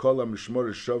 ishiyu kol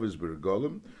ha-mishmaris shavis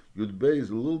birgolim. Yud beis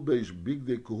lul beis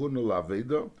bigdei kuhuna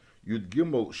laveda. Yud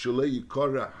gimel shalei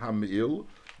yikara hamil.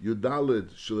 Yud daled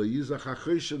shalei yizach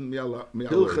hacheshen mi'al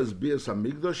hilchas bias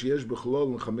hamigdosh yesh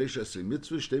b'chlol l'chamesh esrei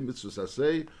mitzvah shtei mitzvahs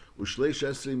asei u'shleish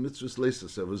esrei mitzvahs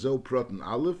leisaseh v'zeu proton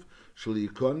aleph shalei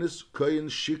yikonis koyin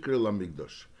shikr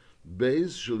l'hamigdosh.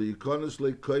 Beis shel yikonos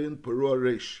le kohen parua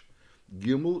reish.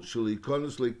 Gimel shel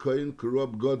yikonis lekoyin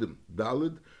karob godim.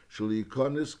 Dalid shel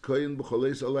yikonis koyin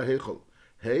b'choles ala hechol.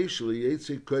 Hey shel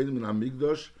yetze koyin min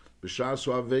hamigdosh b'shas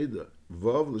aveda.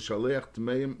 Vov l'shaleach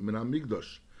tmeim min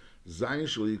hamigdosh. Zayin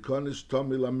shel yikonis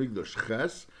tomi l'hamigdosh.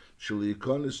 Ches shel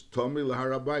yikonis tomi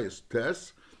l'harabayis.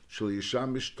 Tes shel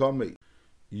yishamish tomi.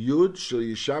 Yud shel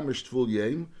yishamish tful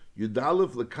yem. Yud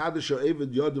aleph l'kadosh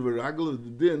ha'eved yod v'ragel the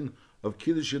din of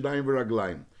kiddush yadayim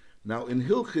v'raglayim. Now, in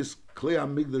Hilchis Klei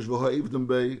HaMikdash v'ha'evdim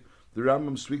bei, the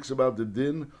Rambam speaks about the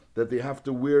din that they have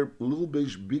to wear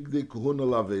lilbesh bigdei kahuna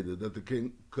laveda, that the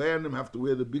kohanim have to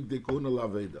wear the bigdei kahuna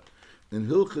laveda. In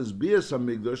Hilchis Bias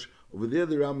HaMikdash, over there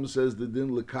the Rambam says the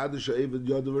din l'kadosh ha'eved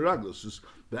yod v'raglos.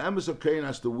 The emes of kohen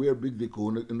has to wear bigdei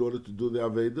kahuna in order to do the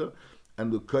aveda,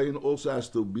 and the kohen also has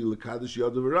to be l'kadosh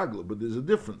yod v'raglo. But there's a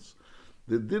difference.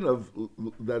 The din of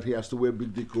that he has to wear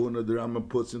bigdei kahuna, the Rambam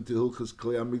puts into Hilchis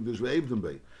Klei HaMikdash v'ha'evdim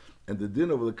bei. And the din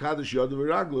of the Kaddish Yad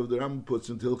V'Raglav, the Rambam puts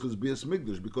into Hilchos Bias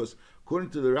Mikdash, because according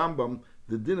to the Rambam,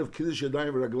 the din of Kiddush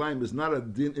Yadayim V'Raglayim is not a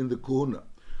din in the Kuhuna.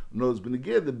 No, it's been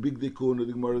again the Big Day Kuhuna.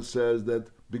 The Gemara says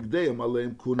that Big Dayim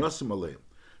Aleim Kuhunasim Aleim.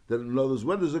 That in other words,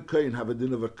 when does a Kohen have a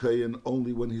din of a Kohen?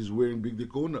 Only when he's wearing Big Day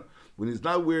Kuhuna. When he's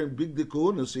not wearing Big Day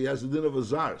Kuhuna, so he has a din of a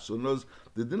Zar. So in other words,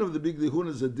 the din of the Big Day Kuhuna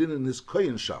is a din in his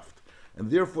Kohen shaft, and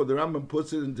therefore the Rambam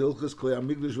puts it into Hilchos Klei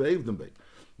HaMikdash V'Ha'evdim bei.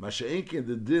 Masha'enkin,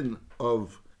 the din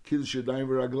of Kiddush Yadayim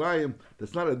V'Raglayim,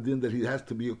 that's not a din that he has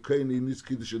to be a kohen, he needs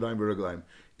Kiddush Yadayim V'Raglayim.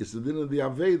 It's the din of the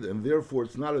Aveda, and therefore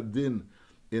it's not a din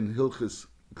in Hilchis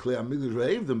Klei HaMikdash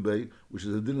V'Ha'evdim bei, which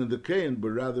is a din in the kohen, but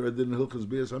rather a din in Hilchis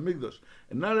Bias HaMikdash.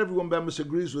 And not everyone Bemis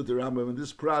agrees with the Rambam in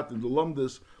this prat, in the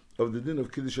Lomdus of the din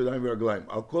of Kiddush Yadayim V'Raglayim.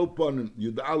 I'll call upon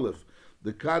Yud Aleph,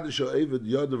 the Kaddish Ha'eved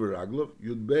Yod V'Raglav,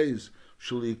 Yud Beis,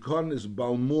 Shel Yikonis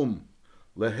Balmum,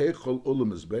 Lehechol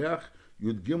Ulam Mizbeach,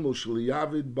 Yud Gimel Shel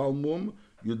Yavid Balmum,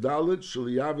 Yudalit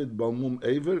Shaliyavid Balmum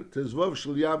Ever, Tezvav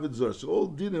Shaliyavid Zor. So all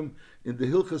dinim in the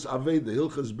Hilchas Aveda,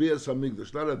 Hilchas Bias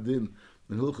HaMikdash, not a din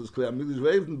in Hilchas Klei HaMikdash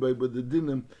V'Ha'evdim bei, but the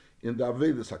dinim in the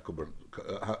Avedas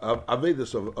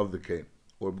Avedas of the Kain,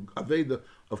 or Aveda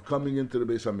of coming into the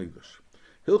Beis HaMikdash.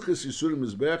 Hilchas Yisurim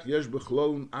Mizbeach, Yesh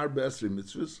Bechlolun Arbe Esri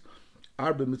Mitzvahs,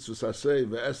 Arbe Mitzvahs Hasei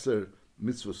Ve'eser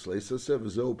Mitzvahs Leisaseh,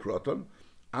 V'zeu Proton,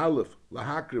 Aleph,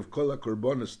 Lahakriv Kol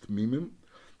HaKorbonis Tmimim,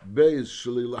 Beis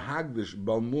sheli lahagdish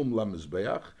balmum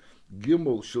lamizbeach,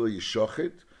 Gimel sheli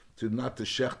yishochet to not to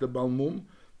shech the balmum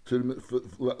to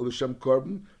l'shem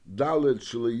korban, Daled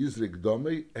sheli yizrik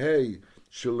domei, Hey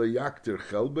sheli yaktir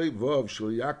chelbei, Vav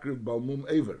sheli yakriv balmum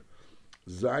ever,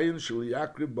 Zayin sheli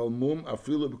yakriv balmum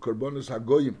afilu b'korbanos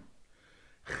hagoyim,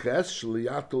 Ches sheli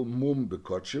yatel mum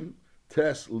b'kotshim,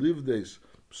 Tes livdes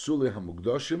psuli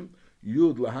hamugdoshim,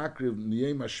 Yud lahakriv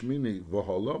niyem hashmini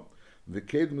v'holo,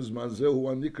 V'kedem zman zehu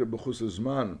anikra b'chus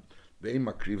zman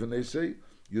ve'im akriven esei.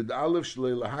 Yud Aleph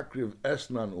shlei lahakriv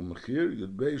esnan u'mechir.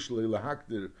 Yud Bei shlei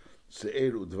lahakdir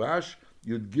se'er u'dvash.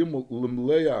 Yud Gimel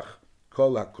limleach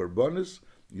kol hakorbonis.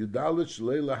 Yud Aleph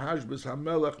shlei lahashbes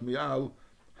hamelach mi'al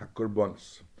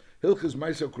hakorbonis. Hilchis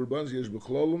ma'aseh hakorbonis yesh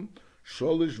b'chlolum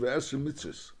sholish ve'esr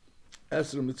mitzvahs.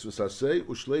 Esr mitzvahs hasei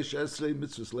u'shleish esrei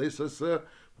mitzvahs leisaseh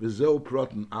v'zeu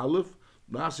proton Aleph.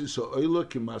 Nasi so oila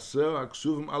ki maser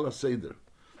aksuvim ala seder.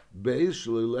 Beis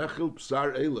shlelechel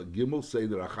psar eila gimel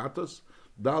seder achatas.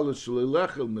 Dalet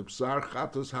shlelechel mipsar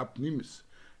chatas hapnimis.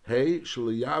 Hey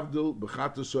shleyavdil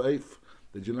b'chatas oif.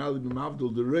 That you now be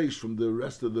mavdil the reish from the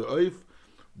rest of the oif.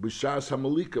 B'shas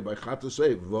hamalika by chatas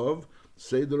oif. Vov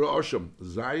seder osham.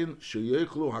 Zayin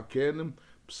sheyechlu hakenim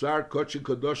psar kochi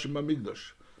kadoshim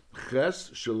amigdash. Ches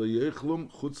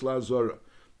shleyechlum chutz la'azora.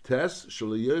 Tes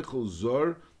shleyechlu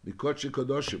zor Bikochi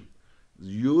Kadoshim.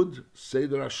 Yud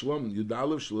Seder Ashlom. Yud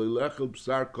Aleph Shleilechel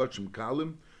B'sar Kochim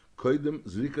Kalim Koidem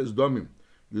Zrikas Domim.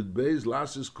 Yud Beis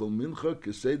Lasis Kol Mincha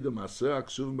Keseder Maseh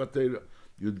Aksuvim Batera.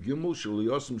 Yud Gimel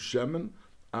Shleiyosim Shemen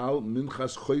Al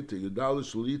Minchas Choyte. Yud Aleph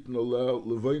Shleitin Oleh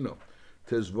Levoino.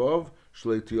 Tezvov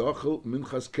Shleitiochel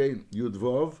Minchas Kain. Yud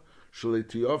Vov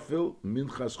Shleitiofel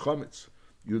Minchas Chometz.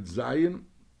 Yud Zayin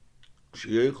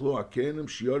Sheyechlu Akenim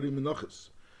Shiori Minoches.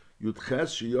 Yud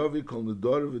Ches sheyovi kol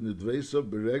nedor v'nedvesa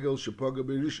beregel shepoga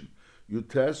berishin. Yud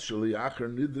Tes sheliacher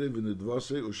nidre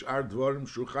v'nedvose u'shar dvorim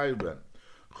shuchayiv ben.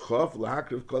 Chof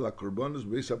lahakriv kol hakorbonos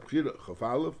beis habchira. Chof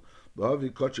Aleph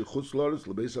b'havi kotche chutz loris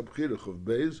lebeis habchira. Chof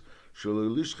Beis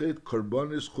shelilishchet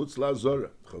korbonis chutz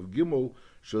la'azora. Chof Gimel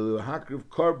shelilahakriv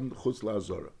korban chutz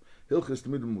la'azora. Hilchis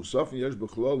tmidim musafin yesh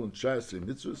b'chlol and 19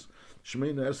 mitzvahs.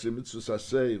 Shmeina esri mitzvahs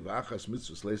aseh v'achas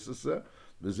mitzvahs leisaseh.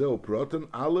 V'zeu proton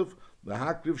Aleph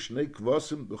lahakriv shnei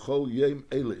kvosim b'chol yem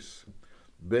elis.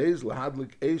 Beis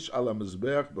lahadlik eish ala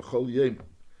mizbeach b'chol yem.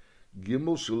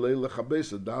 Gimel shalei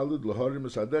lechabesa dalid lahorim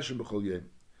es hadeshem b'chol yem.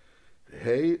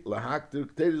 Hey lahaktir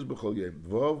kteris b'chol yem.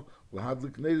 Vov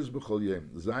lahadlik kneris b'chol yem.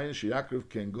 Zayin sheyakriv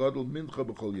ken godel mincha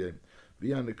b'chol yem.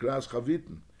 V'yan nekras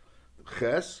chaviten.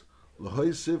 Ches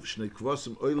lahoisiv shnei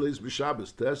kvosim oileis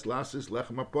b'Shabbos. Tes lasis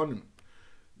lechem aponim.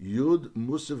 Yud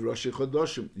Musav Rosh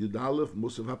Chodoshim. Yud Aleph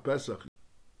Musav HaPesach.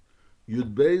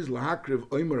 Yud Beis Lahakriv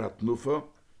Oimer HaTnufa.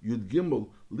 Yud Gimel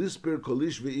Lisper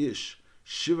Kolish V'ish.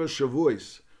 Shiva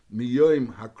Shavuos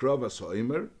Miyoim Hakravas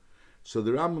HaOimer. So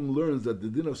the Rambam learns that the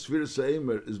din of Sfiras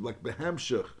HaOimer is like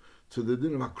Behemshech to the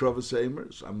din of Hakravas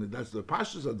HaOimer. So, I mean, that's the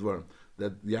Pashas Advarim,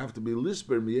 that you have to be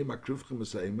Lisper Miyoim Hakrivchem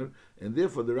HaOimer, and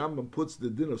therefore the Rambam puts the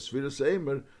din of Sfiras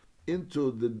HaOimer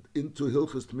into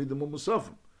Hilchas Tmidim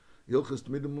U'Musafim. Hilchas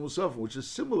Tmidim U'Musafim, which is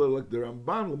similar, like the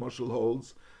Ramban L'Mashal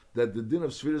holds, that the din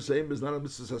of Sfiras HaOimer is not a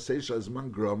mitzvah Haseisha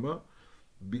Zman Grama,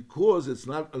 because it's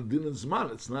not a din in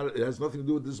Zman. It has nothing to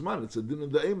do with the Zman. It's a din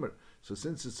in the Eimer. So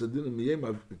since it's a din in Miyem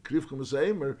of Krivchem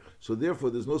Eimer, so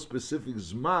therefore there's no specific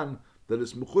Zman that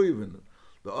is Mechuyev in it.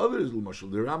 The other is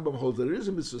L'Mashal. The Rambam holds that it is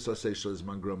a mitzvah Haseisha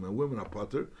Zman Grama, and women are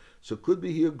potter. So it could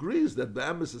be he agrees that the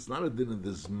Emes it's not a din in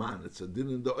the Zman. It's a din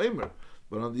in the Eimer.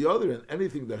 But on the other hand,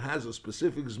 anything that has a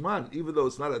specific Zman, even though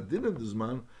it's not a din in the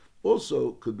Zman,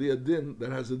 also could be a din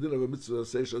that has a din of a mitzvah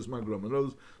seisha zman grama. In other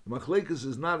words, the machlekes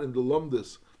is not in the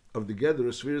lomdus of the gather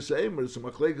of Sfiras HaOimer, it's a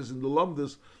machlekes in the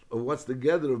lomdus of what's the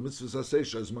gather of mitzvah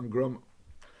seisha zman grama.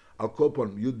 Al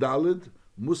kopon Yudalid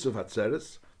Musav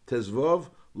Hatzeres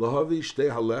Tezvov Lohavi Shtei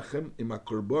Halechem Im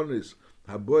HaKorbonis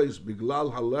Habois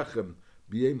Biglal Halechem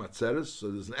B'yei Matzeres.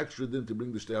 So there's an extra din to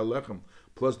bring the Shtei Halechem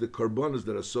plus the korbanos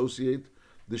that associate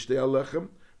the Shtei Halechem.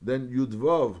 Then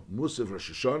Yudvav Musaf Rosh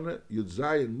Hashanah, Yud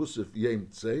Zayin Musaf Yom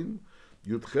Tzein,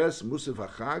 Yud Ches Musaf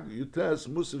Hachag, Yud Tes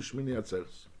Musaf Shmini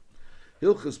Atzeres.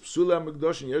 Hilchas Psula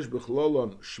Mikdoshin Yesh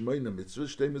Bechlolon Shmeina Mitzvah,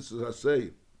 Shtei Mitzvah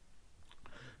Hasei,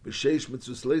 V'sheish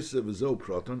Mitzvah Leisa V'zeu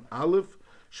Proton, Aleph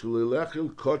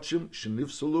Shalilechil Kochim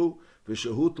Shenifsulu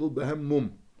V'shahutul Behem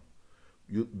Mum,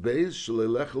 Yud Beis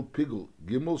Shalilechil Pigul,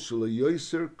 Gimel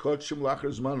Shalayoyser Kochim Lacher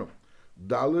Zmanom,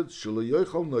 Dalet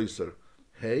Shalayoychal Noiser,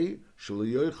 Hey,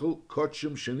 shalayochel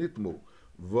kochim shenitmu.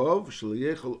 Vov,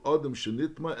 shalayochel odem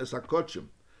shenitma es hakochim.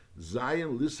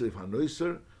 Zayin lisreif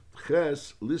hanoiser,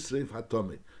 ches lisreif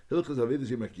hatomi. Hilchas avedis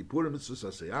yom HaKippurim mitzvus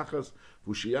aseyachas,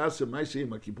 v'shiyase maise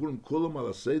yom HaKippurim kulam al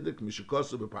asedek,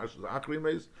 mishikosa b'parshas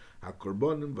achrimes,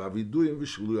 hakorbonim, v'aviduyim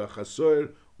v'shluya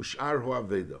chasoyer, u'shar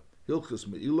ho'aveda. Hilchas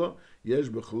me'ila, yesh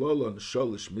b'chlolon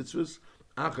sholish mitzvus,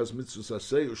 achas mitzvus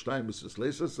asey, u'shtayim mitzvus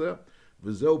leisaseh,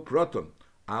 v'zeu proton.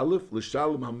 Aleph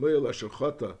l'shalom hameil asher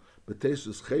chota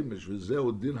b'teisus chemish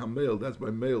v'zeu din hameil, that's by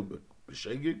mail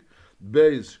b'shegig.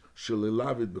 Beis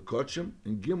shelilavid b'kochim,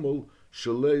 and Gimel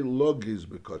shelei logis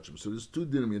b'kochim. So there's two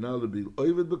dinim. You're not allowed to be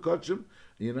oivid b'kochim, and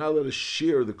you're not allowed to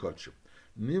share the kochim.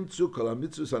 Nimtzu kol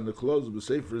hamitzvus hanechlos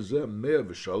b'sefer zeh mea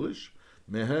v'sholish,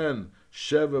 mehen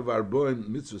sheva v'arboim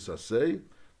mitzvus asei,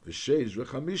 v'sheish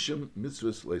v'chamishim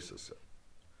mitzvus leisaseh.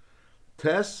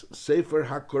 Tes sefer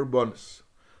hakorbonis.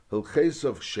 Hilches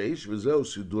of Sheish, V'zeu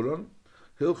Siduron,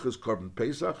 Hilches Korban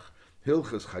Pesach,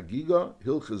 Hilches Chagiga,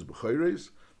 Hilches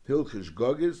B'choires, Hilches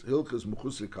Gogis, Hilches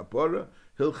Mechusei Kapora,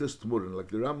 Hilches Tmurin. Like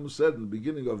the Rambam said in the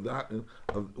beginning of that,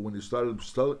 when he started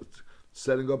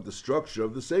setting up the structure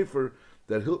of the Sefer,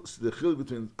 that the chil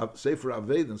between Sefer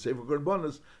Aved and Sefer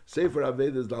Korbanos, Sefer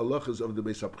Aved is the halachas of the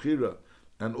Beis HaBchira,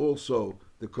 and also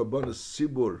the Korbanos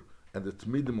Sibur and the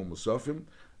Tmidim U'Musafim.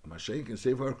 Mashenk and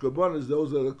Sefer Korbanos,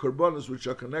 those are the Korbanos which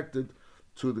are connected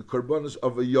to the Korbanos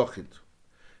of a Yochid.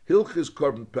 Hilchis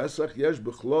Korban Pesach, Yesh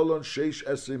Bechlolon Sheish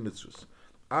Esrei Mitzvus.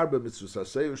 Arba Mitzvus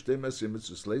Hasei, Ushtem Esrei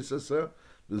Mitzvus Leisaseh,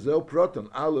 V'zeu Proton,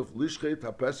 Aleph, Lishchet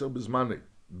HaPesach B'zmanei.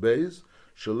 Beis,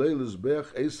 Shalei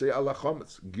Lizbeach Esei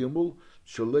Alachometz. Gimel,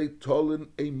 Shalei Tolin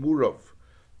Eimurov.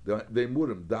 The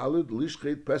Eimurim. Dalid,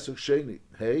 Lishchet Pesach Sheni.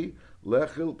 Hey,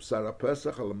 Lechel, Psara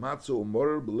Pesach, Alamatzo,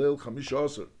 Umorer, B'leil Chamish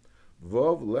Oser.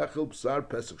 Vov lechel psar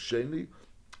pesach sheni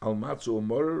al matzu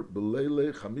umorer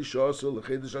b'leile chamisha asel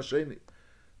lechedesh hasheni.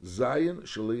 Zayin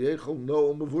shaliyechel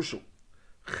no umevushel.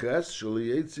 Ches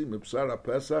shaliyetzi mepsar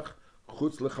hapesach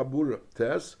chutz lechabura.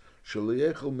 Tes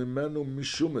shaliyechel mimenu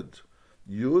mishumed.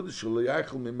 Yud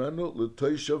shaliyechel mimenu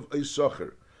letoishav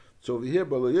eisocher. So over here,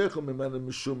 b'leyechel mimenu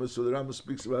mishumed, so the Rambam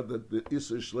speaks about that the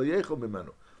Isser shaliyechel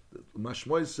mimenu.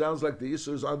 Mashmoy sounds like the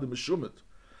Isser is on the mishumed.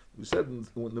 We said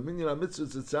when the minyan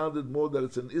mitzvahs, it sounded more that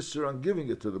it's an isser on giving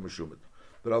it to the meshumit.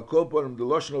 But I'll call upon him the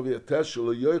lashon of yatesh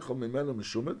shalayoichel mimenu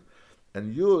meshumit,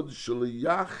 and yud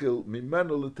shalayachil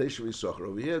mimenu l'teishav yisachar.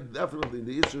 Over here, definitely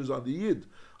the isser is on the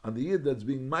yid that's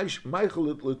being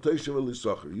meichel l'teishav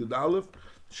yisachar. Yud aleph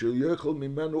shalayachil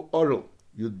mimenu oral.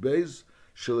 Yud beis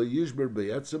shalayishber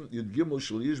beyetzem. Yud gimel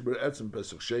shalayishber etzem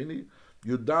pesach sheni.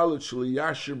 Yudalit Shli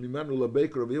Yashir Mimenu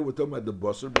Labeker. Over here we're talking about the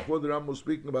Basar. Before the Rambam was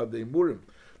speaking about the Imurim,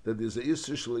 that there's a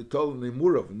Isser Shli Tol and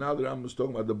Imurav. Now the Rambam was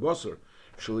talking about the Basar.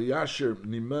 Shli Yashir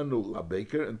Mimenu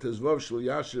Labeker, and Tezvav Shli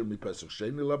Yashir Mipesach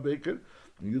Sheni Labeker,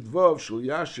 and Yudvav Shli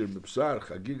Yashir Mipsar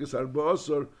Chagigas Arba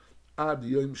Asar Ad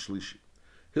Yom Shlishi.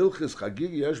 Hilchis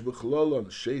Chagig Yesh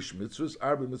Bechlolon Sheish Mitzvahs,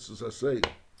 Arba Mitzvahs Asay,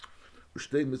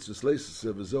 Ushtei Mitzvahs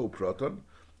Leisese V'zeu Proton,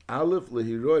 Aleph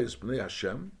Lehirois B'nei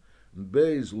Hashem, and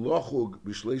Beis Lochug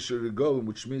B'Shleisha Regolim,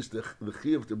 which means the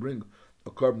Chiv to bring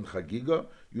a carbon Chagiga,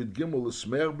 Yud Gimel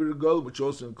L'Smer B'Regol, which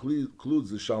also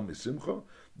includes the Shalmi Simcha,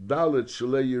 Dalet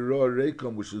Shalei Yiro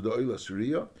Reikom, which is the Oila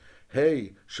Suriya,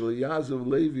 Hey Shalei Yazav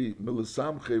Levi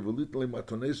Melisamche V'Litlei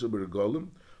Matoneso B'Regolim,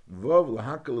 Vov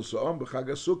L'Hakel L'So'om B'Chag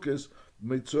HaSukkos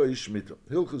Mitzvah Shmita.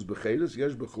 Hilchus B'Cheres,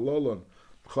 Yesh B'Chololon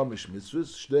Chomish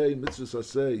Mitzvahs, Shtei Mitzvahs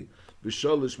Asei,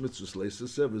 V'Sholish Mitzvahs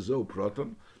Leisese, V'Zo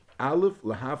Proton, Aleph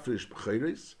L'Hafrish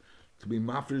B'Cheres, to be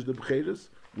Mafrish the B'Cheres,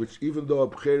 which even though a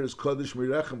B'Cheres Kodesh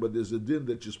Mirechem, but there's a din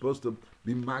that you're supposed to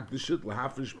be Magdishit,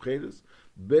 L'Hafrish B'Cheres,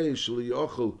 Bei Shli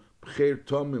Yochel B'Cher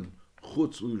Tomim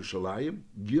Chutz L'Yerushalayim,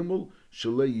 Gimel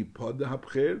Shalei Yipoda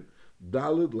HaB'Cher,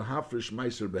 Daled L'Hafrish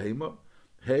Meiser Behema,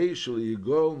 Hey Shalei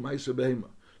Yigol Meiser Behema.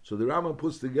 So the Rambam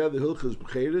puts together Hilchis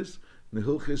B'Cheres and the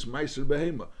Hilchis Meiser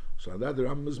Behema. So that the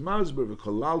Rambam is Masber,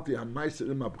 V'Kolalti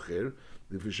HaMeiser Im HaB'Cher,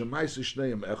 V'Fish HaMeiser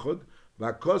Shneim Echod,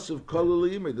 V'Akosov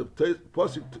Kolalim. The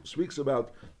Pasuk speaks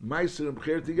about Meiser and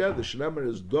B'Cher together. Shnemer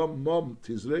is Dom Mom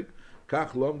Tizrek,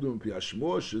 Kach Lomdu Pi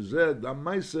Hashmo, Shezeh Dam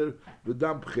Meiser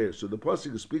V'Dam B'Cher. So the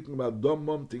Pasuk is speaking about Dom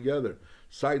Mom together,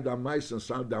 Side Dam Meiser and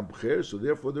Side Dam B'Cher. So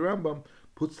therefore the Rambam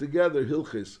puts together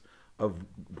Hilchis of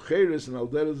B'Cheres and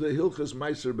Aldera Zeh Hilchis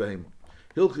Meiser Behema.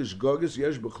 Hilchis Goges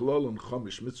Yesh B'Chlol and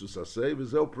Chomish Mitzvus Asei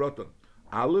V'Zel Proton.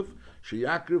 Aleph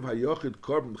Sheyakriv Hayochid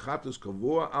Korban Chatus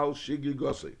Kavua Al Shigi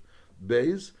Gosei.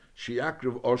 Beis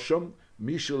Sheyakriv Osham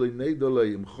Mishal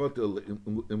Neidolei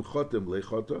Imchotem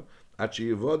Lechota At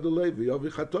Sheyevodolei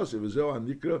V'Yovi Chatose V'Zel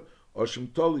Hanikra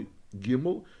Osham Toli.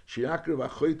 Gimel Sheyakriv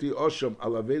Achoyti Osham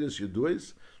Al Avedes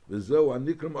Yedues V'Zel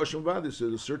Hanikram Osham Vadis. So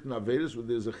there's certain Avedes where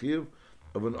there's a chiv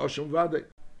of an Osham Vadei.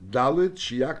 Dalit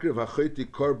Sheyakriv Hachoyti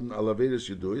Korban Al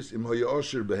Avedes Yedues Im Hoya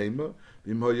Osher Behema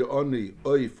Im Hoya Oni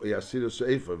Oif Yasiros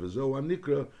Eifa V'Zel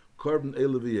Hanikra Korban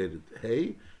Elevated.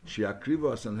 Hey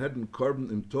Sheyakriva Sanhedrin Korban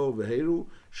Im Tov V'Heru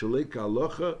Shaleka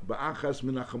Alocha Ba'achas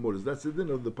Min HaChamoros. That's the din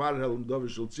of the Parhel and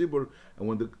Dovish Shel Tzibur, and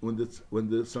when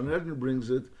the Sanhedrin brings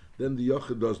it, then the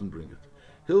Yochid doesn't bring it.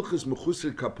 Hilchis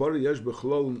Mechusir Kapori Yesh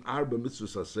Bechlol Arba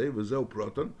Mitzvus Asei V'Zel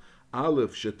Proton.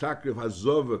 Aleph Shetakriv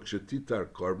Hazovak Shetitar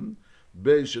Korban,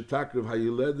 Bei Shetakriv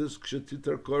Hayiledes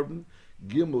Shetitar Korban,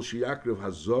 Gimel Sheyakriv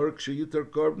Hazor Sheyitar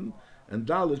Korban, and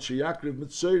Dalet Sheyakriv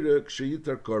Mitzoyre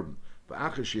Sheyitar Korban.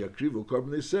 V'achas Sheyakriv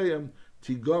Korban Eseyam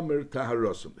Tigomer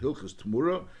Taharosam. Hilchis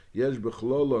Tmura Yesh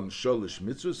Bechlolon Sholish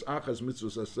Mitzvus Achas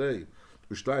Mitzvus Asei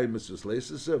Ushtay Mitzvus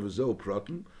Leisese V'Zel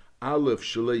Proton. Aleph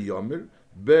Shalei Yomer,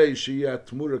 Bei Sheyat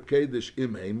Tmura Kedesh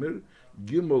Im Heimer,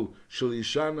 Gimel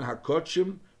Shalishana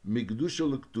Hakochim Migdusha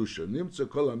L'Kdusha. Nimtza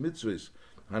Kol HaMitzvahs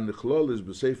HaNechlol is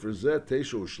B'Sefer Zeh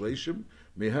Teisha U'Shleishim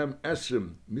Mehem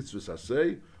Esrim Mitzvahs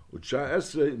Asei U'Tshah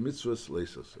Esrei Mitzvahs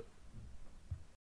Leisaseh.